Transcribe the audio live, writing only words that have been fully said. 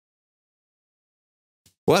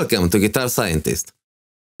Welcome to Guitar Scientist.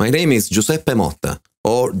 My name is Giuseppe Motta,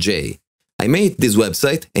 or Jay. I made this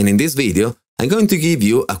website and in this video I'm going to give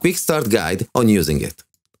you a quick start guide on using it.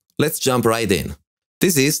 Let's jump right in.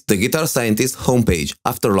 This is the Guitar Scientist homepage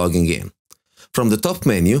after logging in. From the top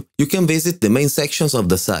menu, you can visit the main sections of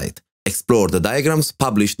the site, explore the diagrams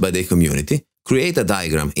published by the community, create a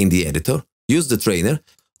diagram in the editor, use the trainer,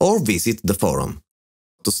 or visit the forum.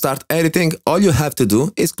 To start editing, all you have to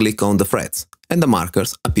do is click on the frets, and the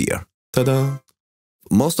markers appear. Ta-da!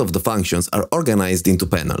 Most of the functions are organized into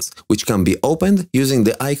panels, which can be opened using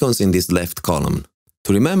the icons in this left column.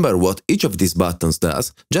 To remember what each of these buttons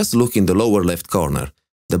does, just look in the lower left corner.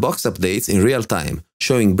 The box updates in real time,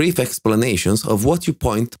 showing brief explanations of what you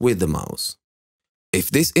point with the mouse.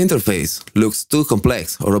 If this interface looks too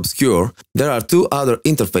complex or obscure, there are two other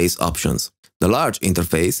interface options, the large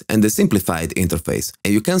interface and the simplified interface,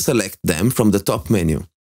 and you can select them from the top menu.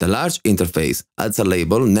 The large interface adds a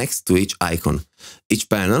label next to each icon. Each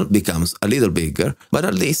panel becomes a little bigger, but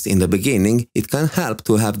at least in the beginning it can help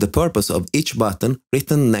to have the purpose of each button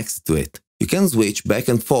written next to it. You can switch back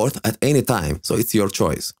and forth at any time, so it's your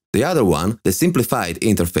choice. The other one, the simplified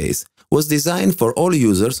interface, was designed for all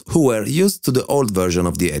users who were used to the old version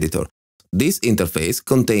of the editor. This interface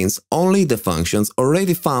contains only the functions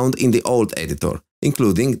already found in the old editor,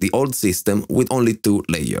 including the old system with only 2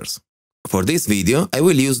 layers. For this video, I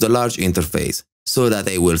will use the large interface, so that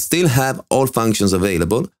I will still have all functions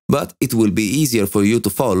available, but it will be easier for you to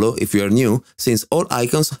follow if you are new, since all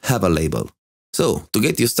icons have a label. So, to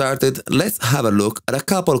get you started, let's have a look at a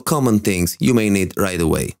couple common things you may need right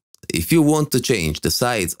away. If you want to change the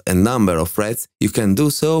size and number of frets, you can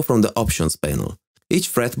do so from the Options panel. Each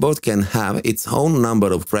fretboard can have its own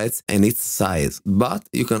number of frets and its size, but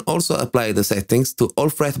you can also apply the settings to all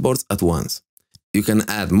fretboards at once. You can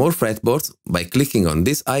add more fretboards by clicking on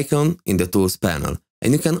this icon in the Tools panel,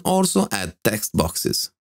 and you can also add text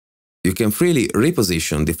boxes. You can freely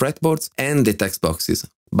reposition the fretboards and the text boxes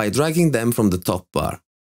by dragging them from the top bar.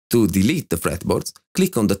 To delete the fretboards,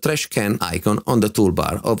 click on the trash can icon on the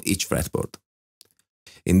toolbar of each fretboard.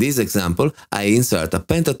 In this example, I insert a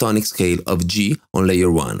pentatonic scale of G on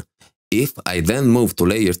layer 1. If I then move to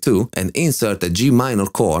layer 2 and insert a G minor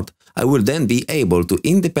chord, I will then be able to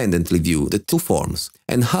independently view the 2 forms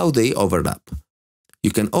and how they overlap.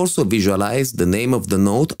 You can also visualize the name of the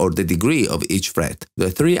note or the degree of each fret.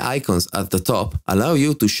 The 3 icons at the top allow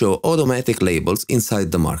you to show automatic labels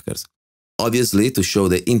inside the markers. Obviously, to show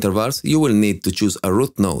the intervals, you will need to choose a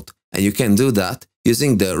root note, and you can do that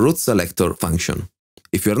using the root selector function.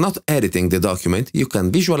 If you're not editing the document, you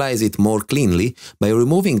can visualize it more cleanly by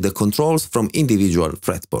removing the controls from individual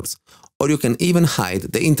fretboards, or you can even hide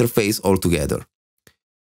the interface altogether.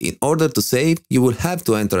 In order to save, you will have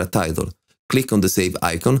to enter a title. Click on the Save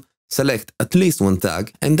icon, select at least one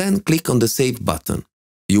tag, and then click on the Save button.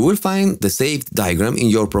 You will find the saved diagram in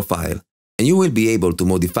your profile, and you will be able to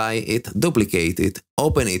modify it, duplicate it,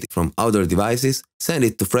 open it from other devices, send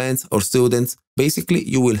it to friends or students. Basically,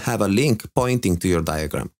 you will have a link pointing to your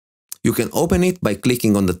diagram. You can open it by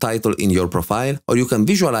clicking on the title in your profile, or you can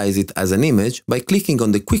visualize it as an image by clicking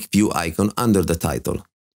on the Quick View icon under the title.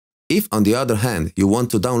 If, on the other hand, you want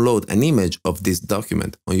to download an image of this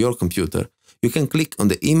document on your computer, you can click on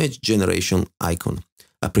the Image Generation icon.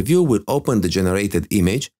 A preview will open the generated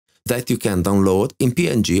image that you can download in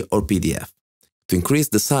PNG or PDF. To increase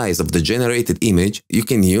the size of the generated image, you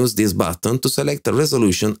can use this button to select a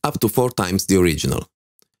resolution up to 4 times the original.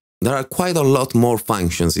 There are quite a lot more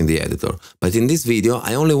functions in the editor, but in this video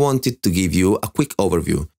I only wanted to give you a quick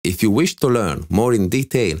overview. If you wish to learn more in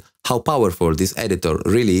detail how powerful this editor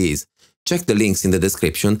really is, check the links in the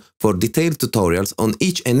description for detailed tutorials on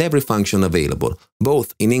each and every function available,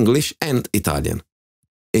 both in English and Italian.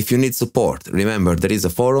 If you need support, remember there is a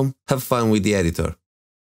forum. Have fun with the editor.